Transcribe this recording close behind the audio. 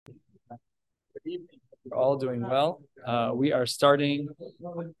all doing well. We are starting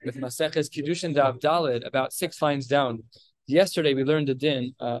with Maaseches Kiddushin Daf Daled, about 6 lines down. Yesterday we learned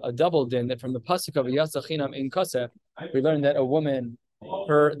a double din, that from the pasuk of Yatsa Chinam in Kosef, we learned that a woman,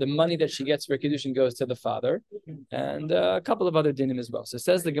 the money that she gets for Kiddushin goes to the father, and a couple of other dinim as well. So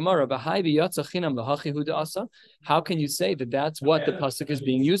says the Gemara, how can you say that that's what the pasuk is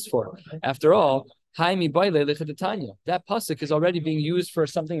being used for? After all, that pasuk is already being used for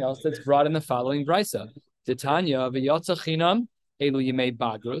something else that's brought in the following brisa. Titania v'yatsa chinam elu yimei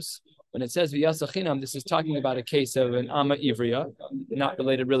bagrus. When it says v'yatsa chinam, this is talking about a case of an ama ivriya, not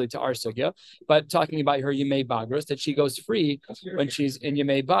related really to our sugya, but talking about her yimei bagrus, that she goes free when she's in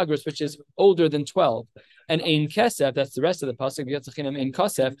yimei bagrus, which is older than 12. And ein kesef, that's the rest of the pasuk. V'yatsa chinam ein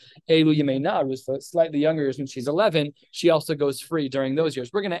kesef elu yimei narus, so slightly younger years when she's 11. She also goes free during those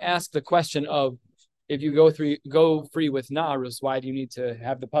years. We're going to ask the question of, if you go free with Na'arus, why do you need to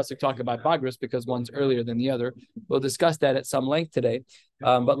have the pasuk talk about Bagrus? Because one's earlier than the other. We'll discuss that at some length today.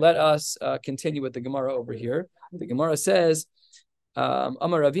 But let us continue with the Gemara over here. The Gemara says,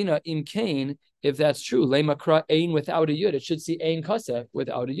 Amar Ravina im kain, if that's true, lemakra ein without a yud, it should see ein kasef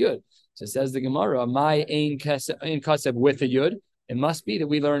without a yud. So says the Gemara, my ein kasef with a yud. It must be that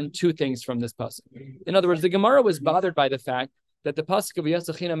we learn 2 things from this pasuk. In other words, the Gemara was bothered by the fact that the pasuk of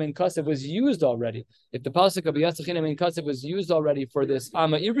Yatsa Chinam in Kasev was used already. If the pasuk of Yatsa Chinam in Kasev was used already for this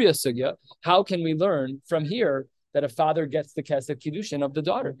Ama Ivriya sugya, how can we learn from here that a father gets the Kesef Kiddushin of the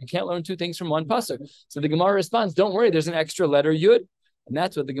daughter? You can't learn 2 things from one pasuk. So the Gemara responds, don't worry, there's an extra letter Yud. And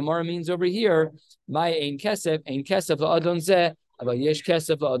that's what the Gemara means over here. My ein Kesef la'adon zeh, aber yesh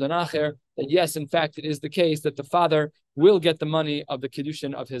Kesef la'adon acher. That yes, in fact, it is the case that the father will get the money of the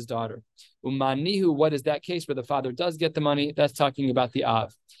Kiddushin of his daughter. Umanihu, what is that case where the father does get the money? That's talking about the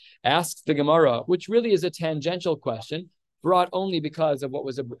Av. Asks the Gemara, which really is a tangential question, brought only because of what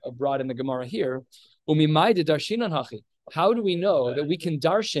was brought in the Gemara here. Umimayde darshinan hachi. How do we know that we can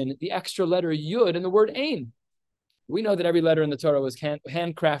darshan the extra letter Yud in the word Ein? We know that every letter in the Torah was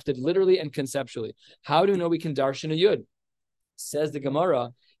handcrafted literally and conceptually. How do we know we can darshan a Yud? Says the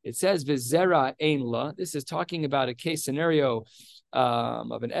Gemara, it says v'zera ein la. This is talking about a case scenario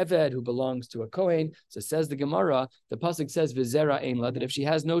of an eved who belongs to a kohen. So says the Gemara, the pasuk says v'zera ein la, that if she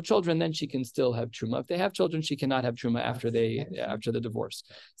has no children, then she can still have truma. If they have children, she cannot have truma after the divorce.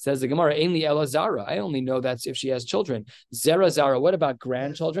 Says the Gemara, ein li ela zara. I only know that's if she has children. Zera zara. What about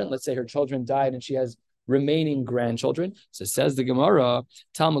grandchildren? Let's say her children died and she has remaining grandchildren. So says the Gemara,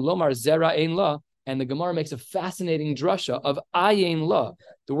 Talmud lomar zera ein la. And the Gemara makes a fascinating drasha of ayin la.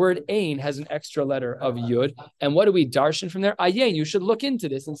 The word ain has an extra letter of yud. And what do we darshan from there? Ayin, you should look into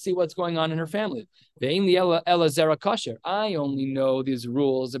this and see what's going on in her family. Ve'in li ela zera kasher. I only know these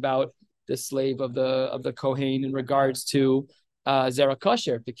rules about the slave of the kohen in regards to zera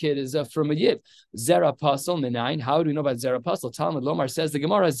kasher. If the kid is from a yid. Zera pasal minayin. How do we know about zera pasal? Talmud lomar says the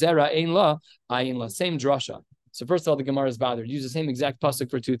Gemara, zera ain la, ayin la. Same drasha. So first of all, the Gemara is bothered. Use the same exact pasuk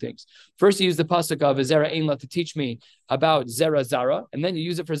for 2 things. First, you use the pasuk of Zera Einla to teach me about Zera Zara, and then you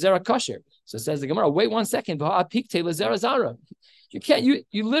use it for Zera Kasher. So it says the Gemara, wait 1 second. Zera Zara. You can't.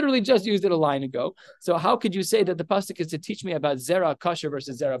 You literally just used it a line ago. So how could you say that the pasuk is to teach me about Zera Kasher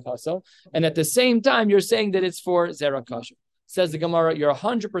versus Zera Pasal, and at the same time you're saying that it's for Zera Kasher? Says the Gemara, you're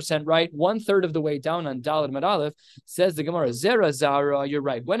 100% right. 1/3 of the way down on Daled Mad Aleph, says the Gemara, Zera Zara, you're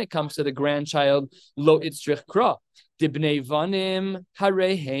right. When it comes to the grandchild, Lo Itzrich Kra, Dibnei Vanim,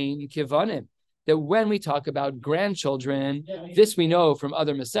 Harehein Kivanim. That when we talk about grandchildren, this we know from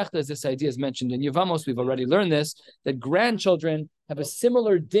other Masechtas, this idea is mentioned in Yevamos, we've already learned this, that grandchildren have a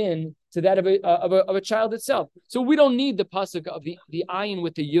similar din to that of a child itself. So we don't need the pasuk of the ayin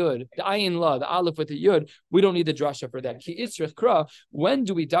with the yud, the ayin la, the aleph with the yud. We don't need the drasha for that. Ki itzrich kra. When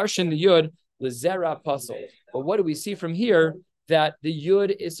do we darshan the yud? L'zera pasal. But what do we see from here? That the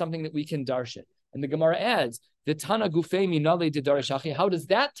yud is something that we can darshan. And the Gemara adds, the Tana gufei minale de darshachi. How does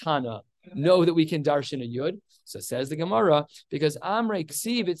that Tana know that we can darshan a yud? So says the Gemara, because Amrei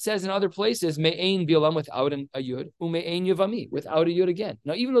Ksiv, it says in other places, me'ein bilam without a yud, u'me'ein yavami, without a yud again.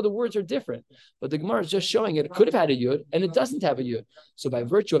 Now, even though the words are different, but the Gemara is just showing it could have had a yud, and it doesn't have a yud. So by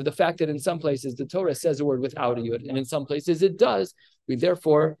virtue of the fact that in some places the Torah says a word without a yud, and in some places it does, we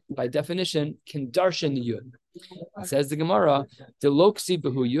therefore, by definition, can darshan the yud. It says the Gemara, the lo ksiv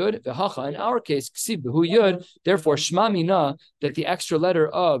behu yud, v'hacha, in our case, ksiv behu yud, therefore, shma mina, that the extra letter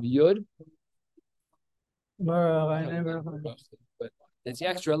of yud, but the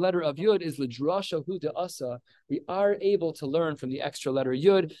extra letter of yud is l'drasha hu de'asa. We are able to learn from the extra letter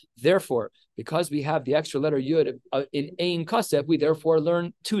yud. Therefore, because we have the extra letter yud in ein kasef, we therefore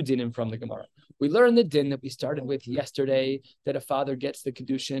learn 2 dinim from the Gemara. We learn the din that we started with yesterday, that a father gets the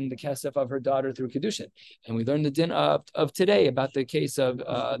Kiddushin, the kesef of her daughter through Kiddushin. And we learned the din of today about the case of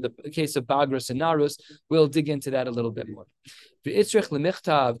Bagros and Narus. We'll dig into that a little bit more. We needed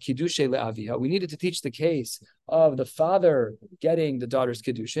to teach the case of the father getting the daughter's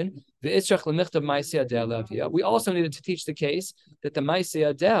Kiddushin. We also needed to teach the case that the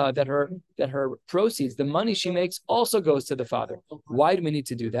Maaseh Adeh, that her proceeds, the money she makes, also goes to the father. Why do we need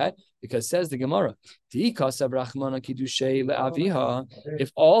to do that? Because says the Gemara,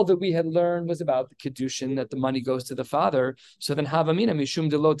 if all that we had learned was about the Kiddushin, that the money goes to the father, so then Havamina Mishum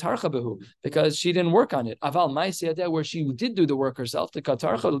de lo tarcha behu, because she didn't work on it. Aval Maaseh Adeh, where she did do the work herself, the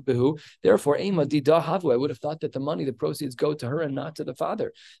katarcha behu, therefore Ema Dida Havu, I would have thought that the money, the proceeds go to her and not to the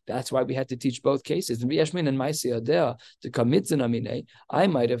father. That's why we had to teach both cases. And I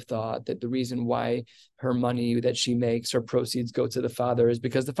might have thought that the reason why her money that she makes, her proceeds go to the father is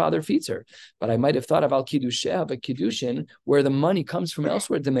because the father feeds her. But I might have thought of al kiddushin, but kiddushin, where the money comes from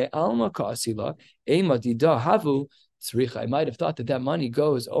elsewhere. I might have thought that money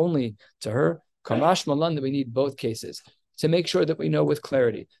goes only to her. Kamash malan, that we need both cases to make sure that we know with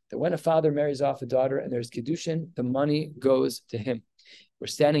clarity that when a father marries off a daughter and there's Kiddushin, the money goes to him. We're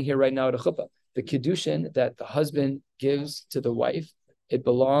standing here right now at a chuppah. The Kiddushin that the husband gives to the wife, it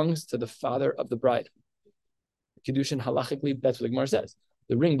belongs to the father of the bride. Kiddushin halachically, that's what the Gemara says.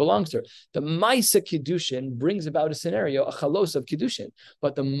 The ring belongs to her. The Maaseh Kiddushin brings about a scenario, a chalos of Kiddushin,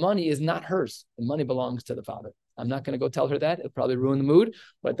 but the money is not hers. The money belongs to the father. I'm not going to go tell her that. It'll probably ruin the mood,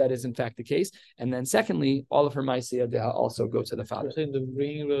 but that is in fact the case. And then secondly, all of her Maaseh Adeh also go to the father. You're saying the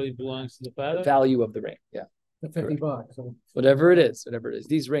ring really belongs to the father? The value of the ring, yeah. The $50. Whatever it is.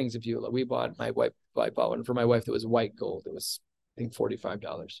 These rings, we bought, I bought one for my wife that was white gold. It was, I think,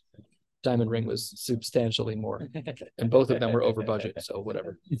 $45. Diamond ring was substantially more, and both of them were over budget. So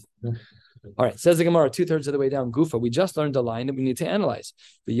whatever. All right, says the Gemara, 2/3 of the way down. Gufa, we just learned a line that we need to analyze.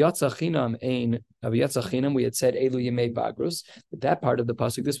 The Yatzachinam we had said Elu Yemei Bagrus. That part of the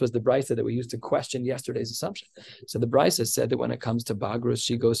pasuk, this was the brisa that we used to question yesterday's assumption. So the brisa said that when it comes to Bagrus,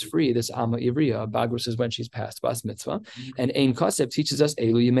 she goes free. This Ama Ivriya, Bagrus is when she's past Bas Mitzvah, and Ein Kosef teaches us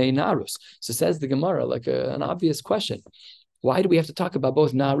Elu Yemei Narus. So says the Gemara, like an obvious question. Why do we have to talk about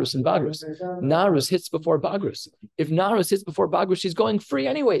both Narus and Bagrus? Narus hits before Bagrus. If Narus hits before Bagrus, she's going free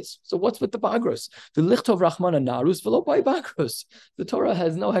anyways. So what's with the Bagrus? The Lichtov Rachmana Narus v'lo by Bagrus. The Torah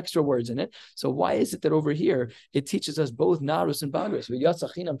has no extra words in it. So why is it that over here it teaches us both Narus and Bagrus?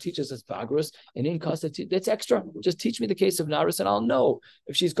 Yatzachinam teaches us Bagrus, and in Kasta that's extra. Just teach me the case of Narus, and I'll know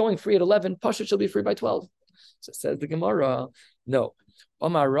if she's going free at 11. Pasha she'll be free by 12. So says the Gemara, no.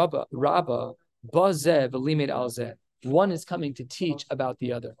 Omar Rabba Bazeh v'limed al zeh. One is coming to teach about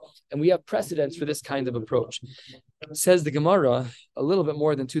the other. And we have precedents for this kind of approach. Says the Gemara, a little bit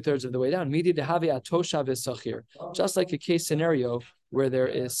more than 2/3 of the way down, just like a case scenario where there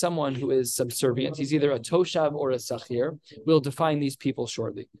is someone who is subservient. He's either a toshav or a sachir. We'll define these people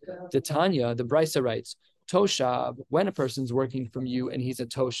shortly. Tanya, the Brisa writes, Toshav, when a person's working from you and he's a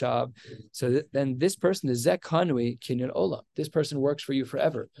Toshav, so then this person is Zek Hanui Kinyan Olam. This person works for you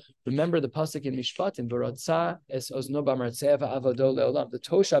forever. Remember the pasuk in Mishpatim, Baratza es Ozno Bamartzeva Avado Leolam. The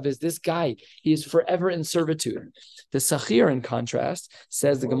Toshav is this guy. He is forever in servitude. The Sachir, in contrast,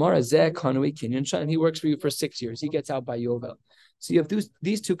 says the Gemara, Zek Hanui Kinyan Shan. He works for you for 6 years. He gets out by Yovel. So you have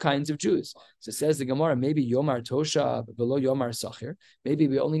these two kinds of Jews. So it says the Gemara, maybe Yomar Toshav below Yomar Sachir. Maybe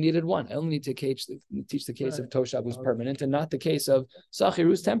we only needed one. I only need to teach the case of Toshav who's permanent and not the case of Sachir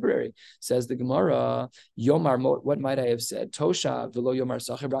who's temporary. Says the Gemara, Yomar, what might I have said? Toshav below Yomar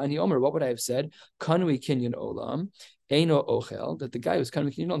Sachir, Ba'ani Yomer, what would I have said? Kanui Kinyan Olam. Eino Ochel, that the guy who's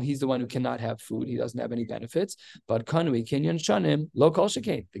Kanui Kinyan Olam, he's the one who cannot have food. He doesn't have any benefits. But Kanui Kinyan Shanim, Lo Kol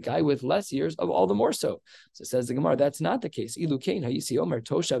Shekain, the guy with less years, of all the more so. So says the Gemara, that's not the case. Ilu Kain, Hayisi Omer,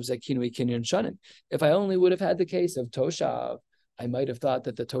 Toshav Zekinui Kinyan Shanim. If I only would have had the case of Toshav, I might have thought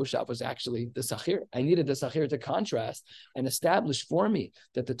that the Toshav was actually the Sachir. I needed the Sachir to contrast and establish for me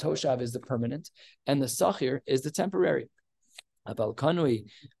that the Toshav is the permanent and the Sachir is the temporary. Aval kanui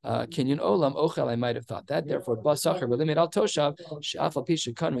kinyan olam ochel. I might have thought that. Therefore, basachar v'limit al toshav she'afal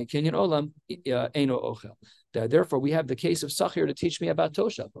pisha kanui kinyan olam eino ochel. Therefore, we have the case of Sachir to teach me about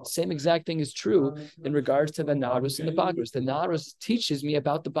Toshav. Same exact thing is true in regards to the Narus and the Bagrus. The Narus teaches me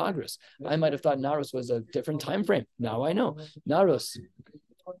about the Bagrus. I might have thought Narus was a different time frame. Now I know Narus.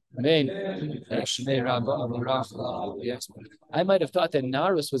 I might have thought that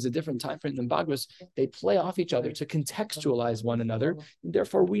Narus was a different time frame than Bagrus. They play off each other to contextualize one another, and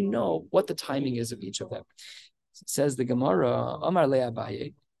therefore we know what the timing is of each of them. Says the Gemara, Amar le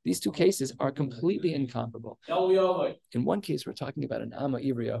Abaye, These two cases are completely incomparable. In one case, we're talking about an Ama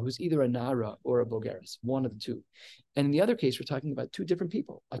Ivria who's either a Nara or a Bogeres, one of the two. And in the other case, we're talking about two different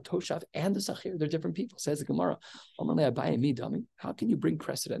people, a Toshav and a Sachir. They're different people. Says the Gemara, how can you bring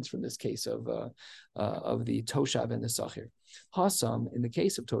precedence from this case of the Toshav and the Sachir? Hasam, in the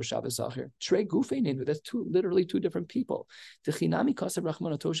case of Toshav and Sachir, Tre Gufein, that's literally two different people. Even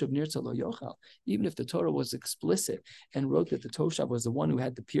if the Torah was explicit and wrote that the Toshav was the one who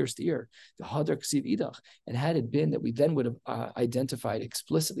had the pierced ear, the Hadar Ksiv Idach, and had it been that we then would have identified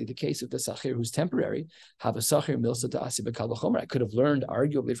explicitly the case of the Sachir who's temporary, have a Sachir Milsa Da'asi B'Kal V'chomer. I could have learned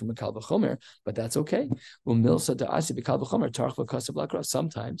arguably from a Kal V'chomer, but that's okay. Milsa Da'asi B'Kal V'chomer, Tarch V'Kasav L'Akra.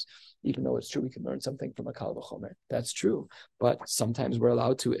 Sometimes, even though it's true we can learn something from a Kal V'chomer, that's true. But sometimes we're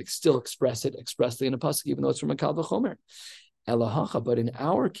allowed to still express it expressly in a pasuk, even though it's from a Kal V'chomer. Elahacha, but in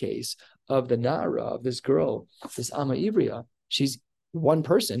our case of the Nara, of this girl, this Ama Ivria, she's one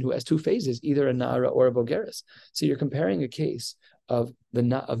person who has two phases, either a Nara or a Bogeres. So you're comparing a case of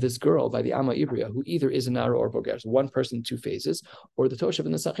this girl by the Ama Ivria, who either is a Nara or Bogeres, one person, two phases, or the Toshav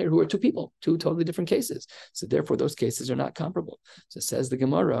and the Sachir, who are two people, two totally different cases. So therefore, those cases are not comparable. So says the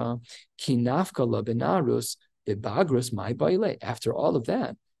Gemara, Ki nafka la benarus bebagrus my baile. After all of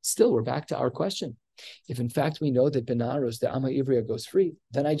that, still we're back to our question. If in fact we know that Benaros, the Ama Ivria, goes free,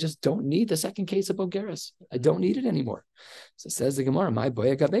 then I just don't need the second case of Bogeres. I don't need it anymore. So says the Gemara, my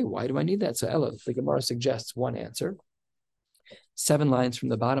boy agabe, why do I need that? So Ella, the Gemara suggests one answer. 7 lines from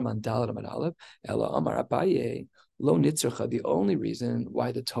the bottom on Dalet Amud Aleph. Ella Amar Abaye, Lo Nitzercha, the only reason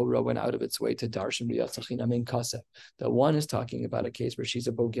why the Torah went out of its way to Darshan Riyatzachina Min Kasef. The one is talking about a case where she's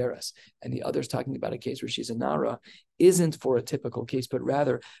a Bogeres, and the other is talking about a case where she's a Nara, isn't for a typical case, but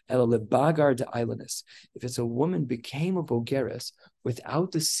rather Ela Lebagar de Eilanis. If it's a woman became a Bogeres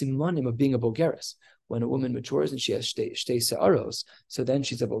without the simonim of being a Bogeres, when a woman matures and she has shtei sa'aros, so then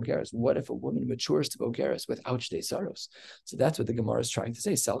she's a Bogeres. What if a woman matures to Bogeres without shtei sa'aros? So that's what the Gemara is trying to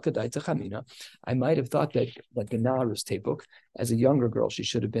say. Salka daita chamina. I might have thought that Genarus tepuk, as a younger girl, she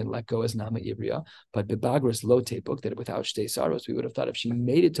should have been let go as Nama Ivria, but bebagros lo tepuk, that without shtei sa'aros, we would have thought if she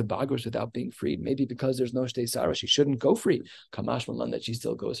made it to Bagros without being freed, maybe because there's no shtei sa'aros, she shouldn't go free. Kamash malan, that she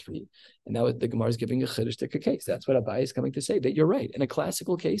still goes free. And now the Gemara is giving a chiddush to case. That's what Abai is coming to say, that you're right. In a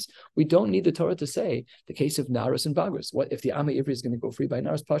classical case, we don't need the Torah to say the case of Naras and Bagros. What if the Ama Ivri is going to go free by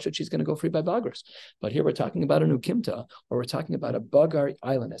Naras Pashat, she's going to go free by Bagros. But here we're talking about an Ukimta, or we're talking about a Bagar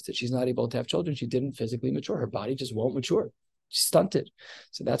islandess, that she's not able to have children. She didn't physically mature. Her body just won't mature. She's stunted.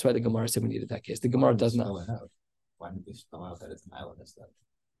 So that's why the Gemara said we needed that case. The Gemara does not. Why did they spell out that it's an islandess then?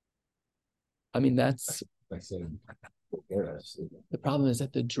 I mean, that's... The problem is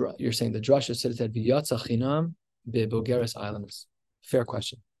that you're saying the drasha said it said v'yatzah be Bogeres islandess. Fair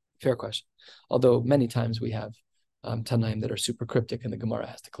question. Although many times we have Tanaim that are super cryptic, and the Gemara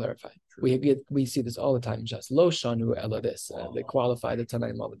has to clarify. We see this all the time. Just lo shanu ela this. They qualify the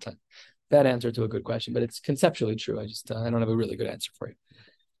Tanaim all the time. Bad answer to a good question, but it's conceptually true. I don't have a really good answer for you.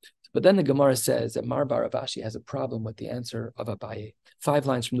 But then the Gemara says that Mar Bar Avashi has a problem with the answer of Abaye. 5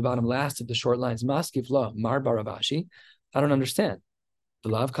 lines from the bottom, last of the short lines. Maskiv lo Mar Bar Avashi. I don't understand.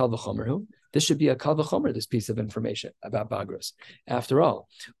 B'lav kal v'chomerhu. This should be a kal v'chomer, this piece of information about Bagros. After all,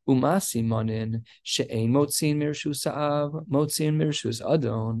 umasi monin she'ein motzin mirshus sa'av, motzin mirshus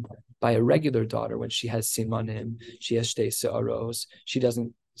adon. By a regular daughter, when she has simanim, she has shtei se'aros, she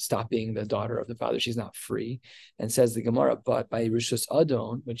doesn't stop being the daughter of the father. She's not free. And says the Gemara, but by Rishus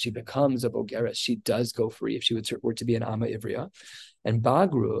Adon, when she becomes a Bogeres, she does go free if she were to be an Ama Ivria. And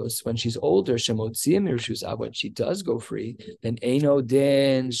Bagrus, when she's older, Shemotzia Mirishus Ad, when she does go free, then Eino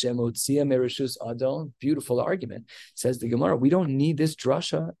Den Shemotzia Mirishus Adon. Beautiful argument. Says the Gemara, we don't need this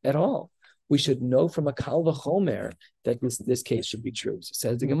drasha at all. We should know from a Kal V'chomer that this case should be true. So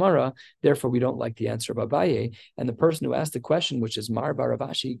says the Gemara, therefore we don't like the answer of Abaye, and the person who asked the question, which is Mar Bar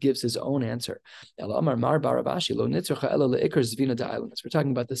Avashi, gives his own answer. We're talking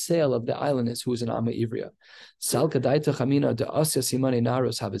about the sale of the islandess who is an Ama Ivria.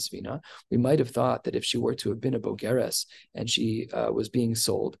 We might have thought that if she were to have been a Bogeres and she was being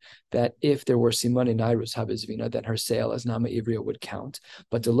sold, that if there were Simone Nairus Habizvina, then her sale as Nama Ivria would count.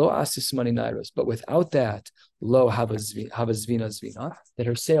 But the lo asis Simone Nairus, but without that, lo havazvina zvina, that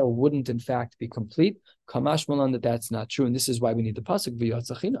her sale wouldn't in fact be complete. Kamash malan, that's not true, and this is why we need the pasuk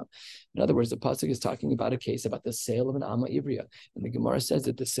v'yatzachina. In other words, the pasuk is talking about a case about the sale of an Ama Ivria, and the Gemara says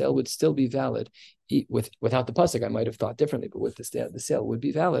that the sale would still be valid without the pasuk. I might have thought differently, but with the sale would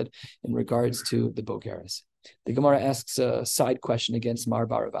be valid in regards to the Bogeres. The Gemara asks a side question against Mar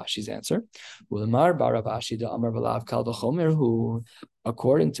Baravashi's answer. Well, Mar Baravashi da Amar Balav Kal V'chomer, who,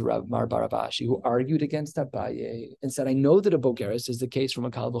 according to Mar Baravashi, who argued against Abaye and said, I know that a Bogeris is the case from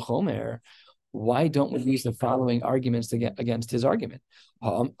a Kal V'chomer. Why don't we use the following arguments against his argument?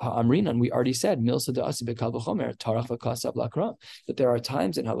 Amrinan, we already said, Milsa da Asi Bekal V'chomer, Tarach V'Kasav Lakra, that there are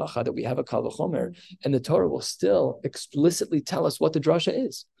times in halacha that we have a Kal V'chomer, and the Torah will still explicitly tell us what the drasha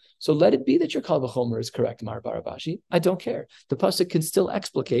is. So let it be that your Kal V'chomer is correct, Mar Baravashi. I don't care. The pasuk can still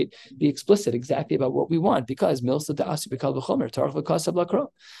be explicit exactly about what we want, because Milsa da Asi Bekal V'chomer, Tarach V'Kasav Lakra.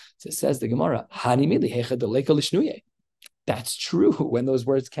 So it says the Gemara, Hani mili hecha deleka l'shnuye. That's true when those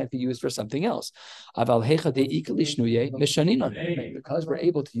words can't be used for something else. Because we're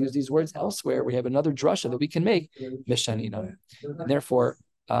able to use these words elsewhere, we have another drasha that we can make, mishanina. And therefore,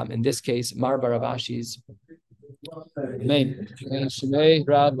 in this case, Mar Baravashi's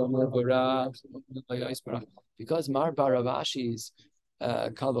because Mar Baravashi's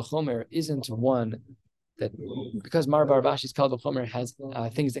Kal V'chomer isn't one that, because Mar Baravashi's Kal V'chomer has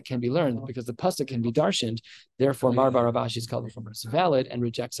things that can be learned, because the pasuk can be darshaned, therefore Mar Baravashi's Kal V'chomer is valid and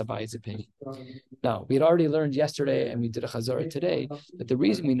rejects Abaye's opinion. Now, we had already learned yesterday, and we did a chazorah today, that the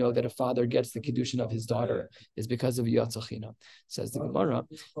reason we know that a father gets the Kiddushin of his daughter is because of Yatzachina. Says the Gemara,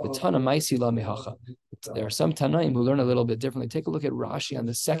 there are some Tanaim who learn a little bit differently. Take a look at Rashi on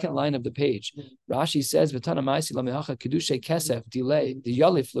the second line of the page. Rashi says, V'tana ma'isi lamehacha kedushay kesef delay the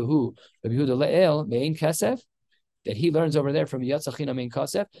yalif lehu Rabbi Yehuda le'el mein kesef, that he learns over there from Yatzachina mein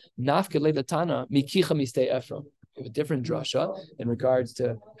kesef nafke le'datana mikicha mistei Ephron. We have a different drasha in regards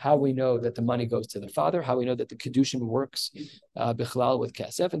to how we know that the money goes to the father, how we know that the Kiddushin works bichlal with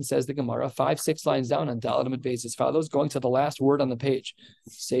kesef, and says the Gemara 5-6 lines down on Dalet Amud Beis as follows, going to the last word on the page.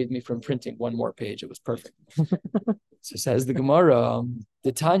 Saved me from printing one more page. It was perfect. So says the Gemara,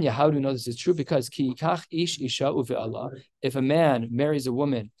 the Tanya, how do we know this is true? Because ki yikach ish isha uve'ala, if a man marries a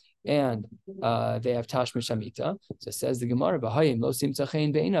woman and they have tashmish amita, so says the Gemara, that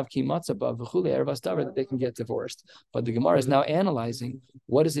they can get divorced. But the Gemara is now analyzing,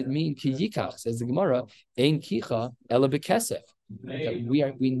 what does it mean? Ki yikach, says the Gemara, ein kicha ela bekesef.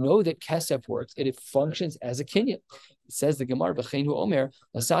 We know that kesef works, it functions as a kinyan. It says the Gemara, B'cheinu Omer,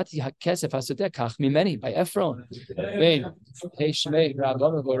 Lasati HaKesef HaSodeh Kach Mimeni, by Ephron.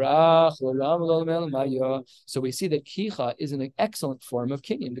 So we see that Kicha is an excellent form of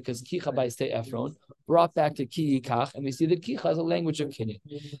kinyan, because Kicha by Stay Ephron brought back to Ki Kach, and we see that Kicha is a language of kinyan.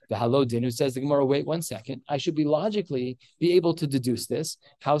 The Halo Dinu says the Gemara, wait 1 second, I should logically be able to deduce this.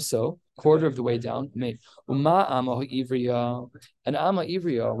 How so? Quarter of the way down, an ama ivriya,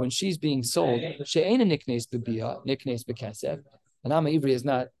 when she's being sold, she'ena niknes bebia, niknes bekesef. An ama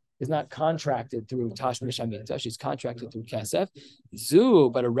ivriya is not contracted through tashmish amita; she's contracted through kesef. Zu,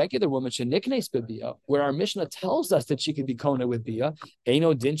 but a regular woman should niknes bebia, where our Mishnah tells us that she could be kona with bia.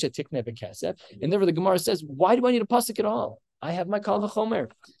 Eino din shetikne bekesef, and therefore the Gemara says, why do I need a pasuk at all? I have my kal v'chomer.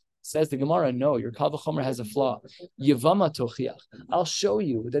 Says the Gemara, no, your Kal V'chomer has a flaw. Yavama tochiach. I'll show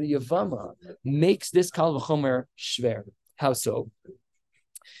you that a Yavama makes this Kal V'chomer shver. How so?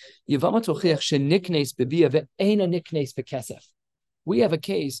 Yavama tochiach sheniknes bebia ve'ena niknes bekesef. We have a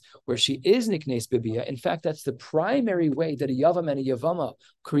case where she is niknes bebia. In fact, that's the primary way that a Yavam and a Yavama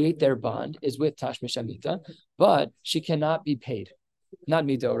create their bond, is with tashmish amita, but she cannot be paid. Not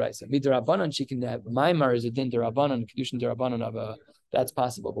midoraisa. Midarabanan, she can have maimar is a din derabanan, Kiddushin derabanan of a. That's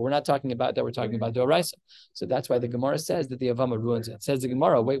possible, but we're not talking about that. We're talking about doraisa. So that's why the Gemara says that the Yavama ruins it. Says the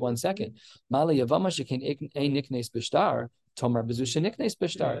Gemara, wait 1 second. Mala Yavama shekin ein niknes b'shtar, tomar bezusha niknes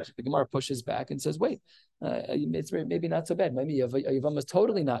b'shtar. The Gemara pushes back and says, wait, it's maybe not so bad. Maybe Yavama is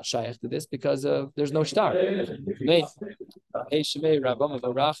totally not shaykh to this because there's no shtar. Says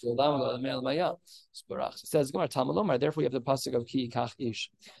Gemara, Tamalomar, therefore you have the pasuk of ki kach ish.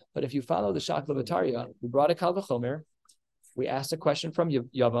 But if you follow the Shaklavataria, we brought a Kal V'chomer, we asked a question from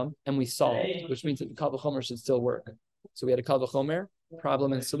Yavam, and we solved, which means that the Kal V'chomer should still work. So we had a Kal V'chomer,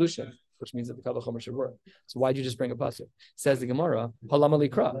 problem and solution, which means that the Kal V'chomer should work. So why'd you just bring a pasuk? Says the Gemara, Halam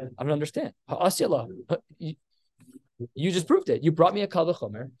alikra. I don't understand. Ha'asyala. You just proved it. You brought me a Kal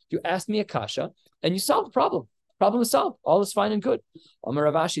V'chomer, you asked me a kasha, and you solved the problem. Problem is solved. All is fine and good. Amar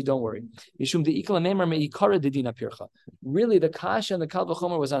Rav Ashi, don't worry. Really, the kasha and the Kal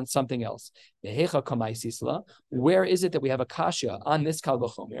V'chomer was on something else. Where is it that we have a kasha on this Kal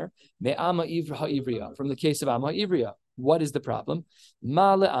V'chomer? From the case of Amma Ivriya. What is the problem? An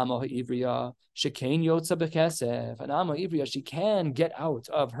Amma Ivriya, she can get out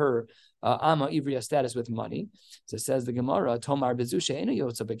of her Amma Ivriya status with money. So says the Gemara, Tomar Bezusha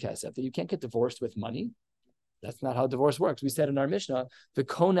that you can't get divorced with money. That's not how divorce works. We said in our Mishnah,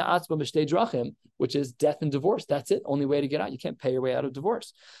 v'kona atzba b'shtei drachim, which is death and divorce. That's it. Only way to get out. You can't pay your way out of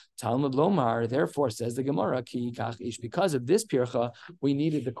divorce. Talmud Lomar, therefore, says the Gemara, ki yikach ish. Because of this pircha, we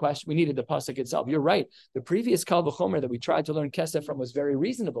needed the pasuk itself. You're right. The previous kal v'chomer that we tried to learn kesef from was very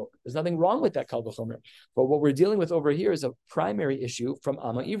reasonable. There's nothing wrong with that kal v'chomer. But what we're dealing with over here is a primary issue from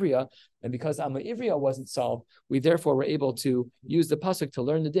Amma Ivriya. And because Amma Ivriya wasn't solved, we therefore were able to use the pasuk to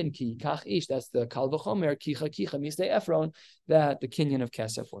learn the din, ki yikach ish. That's the kal v'chomer, kicha kicha misnei Ephron, that the kinyan of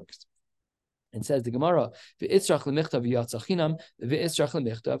kesef works. And says the Gemara, v'yitzrach lemichtav v'yatzachinam, v'yitzrach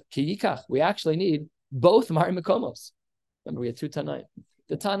lemichtav ki yikach. We actually need both Mari Mekomos. Remember, we had two Tanaim.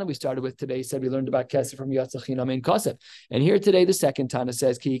 The Tana we started with today said we learned about Kesef from Yatzachinam and Kasef. And here today, the second Tana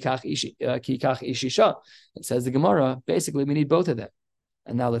says ki yikach ishisha. It says the Gemara, basically we need both of them.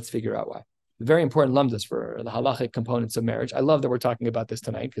 And now let's figure out why. Very important lumdas for the halachic components of marriage. I love that we're talking about this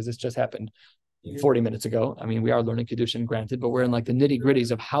tonight because this just happened 40 minutes ago. I mean, we are learning Kiddushin, granted, but we're in like the nitty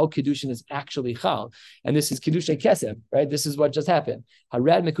gritties of how Kiddushin is actually chal. And this is Kiddushin Kesef, right? This is what just happened.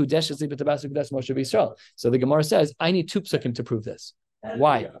 Harad mekudesh b'tabas mekudesh Moshe b'Yisrael. So the Gemara says, I need two psukim to prove this.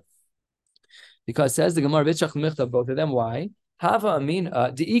 Why? Because says the Gemara, both of them. Why? Hava amin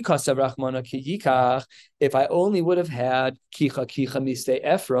di'ikasav rachmana ki yikach. If I only would have had kicha mistei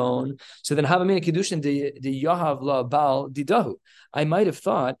Ephron, so then hava amin Kiddushin di yahav la bal didahu. I might have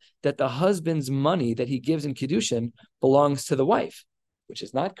thought that the husband's money that he gives in Kiddushin belongs to the wife, which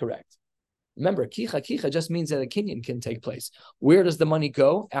is not correct. Remember, kicha just means that a kinyan can take place. Where does the money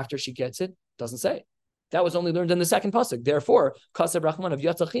go after she gets it? Doesn't say. That was only learned in the second pasuk. Therefore, Kasav Rachman of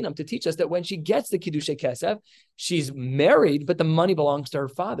Yatzachinam to teach us that when she gets the Kiddushay Kesef, she's married, but the money belongs to her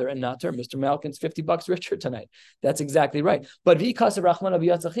father and not to her. Mr. Malkin's $50 richer tonight. That's exactly right. But Vi Kasav Rachman of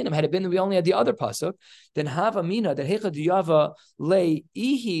Yatzachinam, had it been that we only had the other pasuk, then Hava Mina that Hecha Diyava Le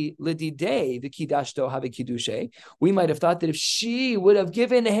Ihi Lididei the Kiddashto Have Kiddushay. We might have thought that if she would have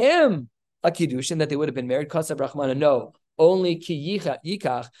given him a Kiddushin, that they would have been married. Kasav Rachman, no. Only ki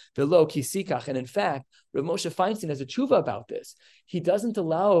yikach below ki sikach. And in fact, Rav Moshe Feinstein has a tshuva about this. He doesn't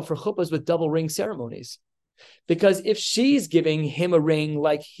allow for chuppahs with double ring ceremonies. Because if she's giving him a ring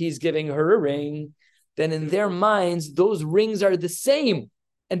like he's giving her a ring, then in their minds, those rings are the same.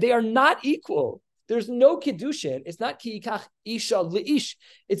 And they are not equal. There's no kiddushin. It's not ki yikach isha leish.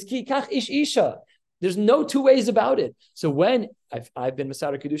 It's ki yikach ish isha. There's no two ways about it. So when I've been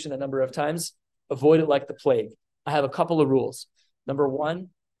Masada Kiddushin a number of times, avoid it like the plague. I have a couple of rules. Number one,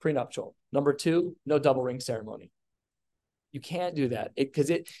 prenuptial. Number two, no double ring ceremony. You can't do that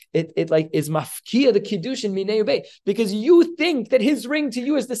because it like is mafkia the kiddushin minei ubei, because you think that his ring to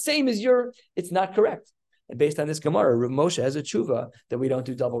you is the same as your. It's not correct. And based on this Gemara, Rav Moshe has a tshuva that we don't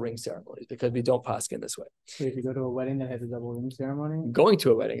do double ring ceremonies because we don't paskin this way. So if you go to a wedding that has a double ring ceremony? Going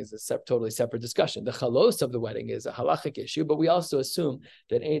to a wedding is a totally separate discussion. The chalos of the wedding is a halachic issue, but we also assume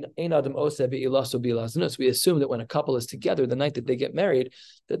that ein adam oseh be'ilaso bi'ilazunus. We assume that when a couple is together, the night that they get married,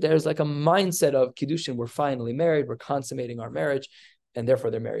 that there's like a mindset of kiddushin, we're finally married, we're consummating our marriage, and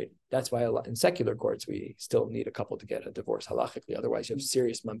therefore they're married. That's why in secular courts, we still need a couple to get a divorce halachically. Otherwise, you have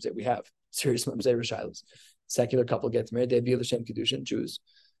serious mamzeh. We have serious mamzeh rishaylos. Secular couple gets married, they have L'Shem Kiddushin, Jews,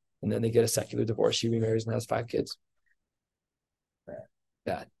 and then they get a secular divorce. She remarries and has 5 kids.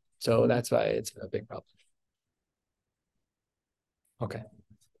 Bad. So that's why it's a big problem. Okay.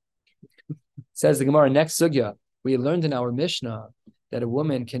 Says the Gemara, next sugya, we learned in our Mishnah that a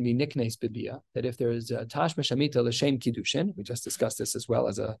woman can be niknes bibia, that if there is a tashma shamita l'shem kiddushin, we just discussed this as well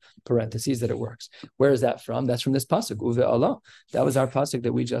as a parenthesis that it works. Where is that from? That's from this pasuk, uve Allah. That was our pasuk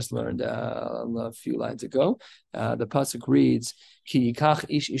that we just learned a few lines ago. The pasuk reads, ki yikach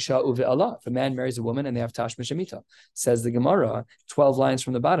ish isha uve Allah. If a man marries a woman and they have tashma shamita, says the Gemara, 12 lines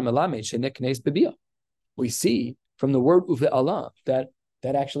from the bottom, elamed she niknes bibia. We see from the word uve Allah that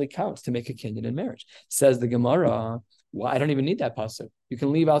actually counts to make a kinyan in marriage. Says the Gemara, well, I don't even need that pasuk. You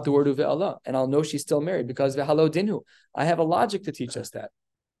can leave out the word uve Allah, and I'll know she's still married because v'halo dinu. I have a logic to teach us that.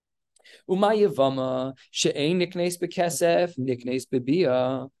 Uma yavama she'ein niknes bekesef niknes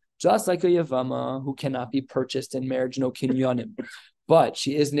bebia. Just like a yavama who cannot be purchased in marriage, no kinyanim, but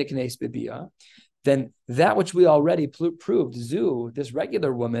she is niknes bebia. Then that which we already proved, zu, this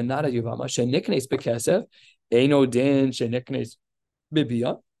regular woman, not a yavama, she'niknes bekesef, eino din she'niknes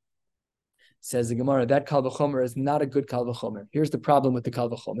bebia. Says the Gemara, that kal v'chomer is not a good kal v'chomer. Here's the problem with the kal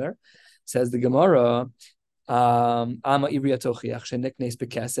v'chomer. Says the Gemara, ama ivriya tochiach sheniknes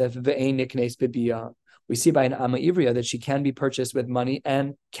bekesef ve'ein niknes bebia. We see by an ama ivriya that she can be purchased with money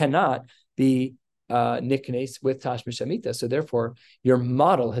and cannot be niknes with tashmish shamita. So therefore, your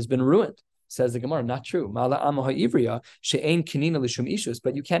model has been ruined. Says the Gemara, not true. Mala Amma Ha'ivriya, she'ein kinina l'shum ishus.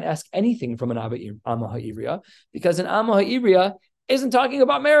 But you can't ask anything from an Amma Ha'ivriya because an Amma Ha'ivriya isn't talking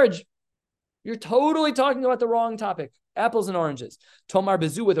about marriage. You're totally talking about the wrong topic. Apples and oranges. Tomar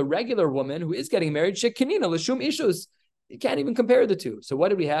Bezu with a regular woman who is getting married, she'kinina l'shum ishus. You can't even compare the two. So what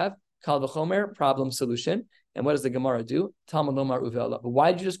do we have? Kal v'chomer, problem solution. And what does the Gemara do? Talmud lomar uve'ala. But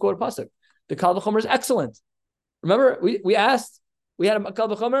why did you just quote a pasuk? The Kal v'chomer is excellent. Remember, we asked. We had a Kal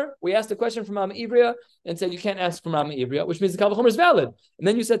v'chomer. We asked a question from Amma Ivriya and said you can't ask from Amma Ivriya, which means the Kal v'chomer is valid. And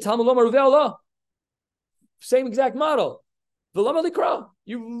then you said Talmud lomar uve'ala. Same exact model. V'lama likra.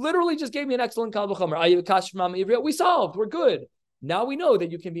 You literally just gave me an excellent Kal v'chomer. Ayivakash from Amma Ivriya. We solved. We're good. Now we know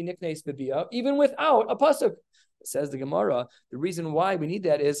that you can be nikneis b'biyah even without a pasuk. Says the Gemara, the reason why we need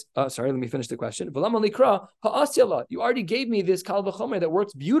that is, let me finish the question. You already gave me this Kal v'chomer that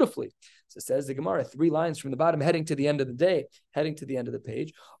works beautifully. So says the Gemara, 3 lines from the bottom, heading to the end of the day, heading to the end of the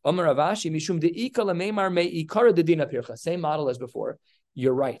page. Same model as before.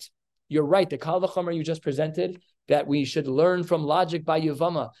 You're right. You're right. The Kal v'chomer you just presented, that we should learn from logic by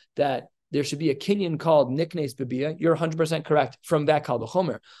Yavama, that there should be a kinyan called niknes b'biyah. You're 100% correct from that Kal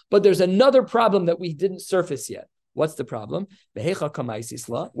v'chomer. But there's another problem that we didn't surface yet. What's the problem? What's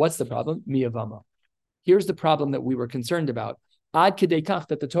the problem? Miyavama. Here's the problem that we were concerned about. Ad kedei kach,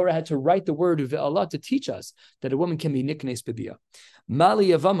 that the Torah had to write the word ve'alah to teach us that a woman can be niknes b'biyah. Mali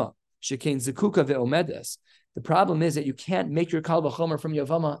yavama shekein zekuka ve'omedes. The problem is that you can't make your Kal v'chomer from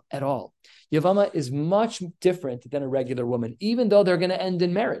Yavama at all. Yavama is much different than a regular woman, even though they're going to end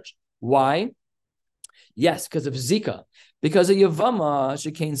in marriage. Why? Yes, because of Zika. Because of Yavama,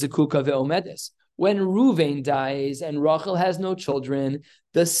 shekein zekuka ve'omedes. When Ruvain dies and Rachel has no children,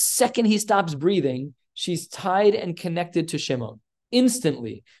 the second he stops breathing, she's tied and connected to Shimon.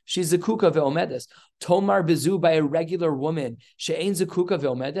 Instantly, she's zekuka ve'omedes. Tomar bezu by a regular woman, she'ein zekuka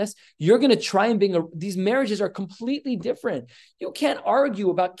ve'omedes. You're going to try and bring these marriages are completely different. You can't argue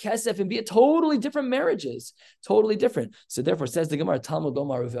about kesef and be totally different marriages, totally different. So therefore, says the Gemara, Talmud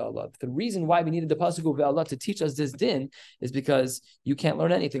lomar uve'ala. The reason why we needed the pasuk uve'ala to teach us this din is because you can't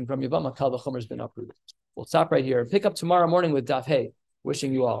learn anything from Yavama. Kal v'chomer has been uprooted. We'll stop right here. Pick up tomorrow morning with Daf Hey.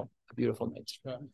 Wishing you all a beautiful night.